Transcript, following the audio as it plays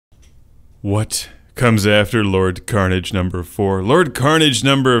What comes after Lord Carnage number 4? Lord Carnage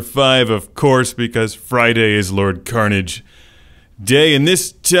number 5, of course, because Friday is Lord Carnage Day, and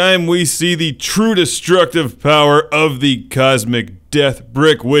this time we see the true destructive power of the cosmic death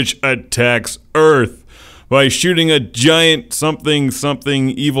brick, which attacks Earth by shooting a giant something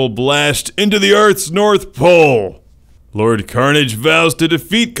evil blast into the Earth's North Pole. Lord Carnage vows to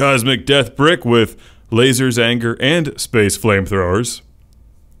defeat cosmic death brick with lasers, anger, and space flamethrowers.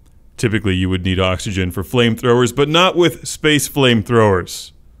 Typically, you would need oxygen for flamethrowers, but not with space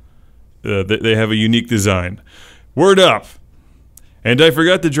flamethrowers. They have a unique design. Word up! And I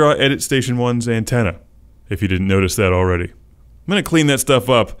forgot to draw Edit Station 1's antenna, if you didn't notice that already. I'm gonna clean that stuff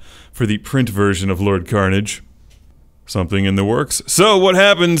up for the print version of Lord Carnage. Something in the works. So, what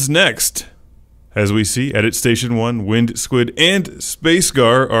happens next? As we see, Edit Station 1, Wind Squid, and Space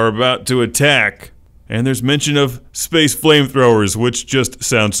Gar are about to attack. And there's mention of space flamethrowers, which just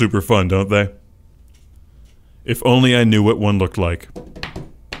sound super fun, don't they? If only I knew what one looked like.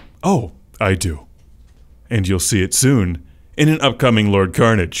 Oh, I do. And you'll see it soon, in an upcoming Lord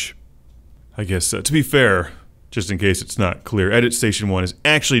Carnage. I guess, to be fair, just in case it's not clear, Edit Station 1 is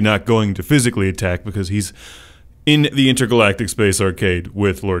actually not going to physically attack because he's in the Intergalactic Space Arcade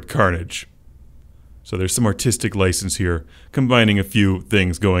with Lord Carnage. So there's some artistic license here, combining a few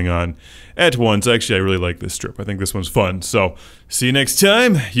things going on at once. Actually, I really like this strip. I think this one's fun. So, see you next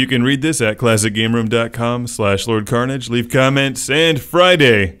time. You can read this at classicgameroom.com/Lord Carnage. Leave comments, and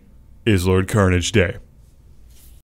Friday is Lord Carnage Day.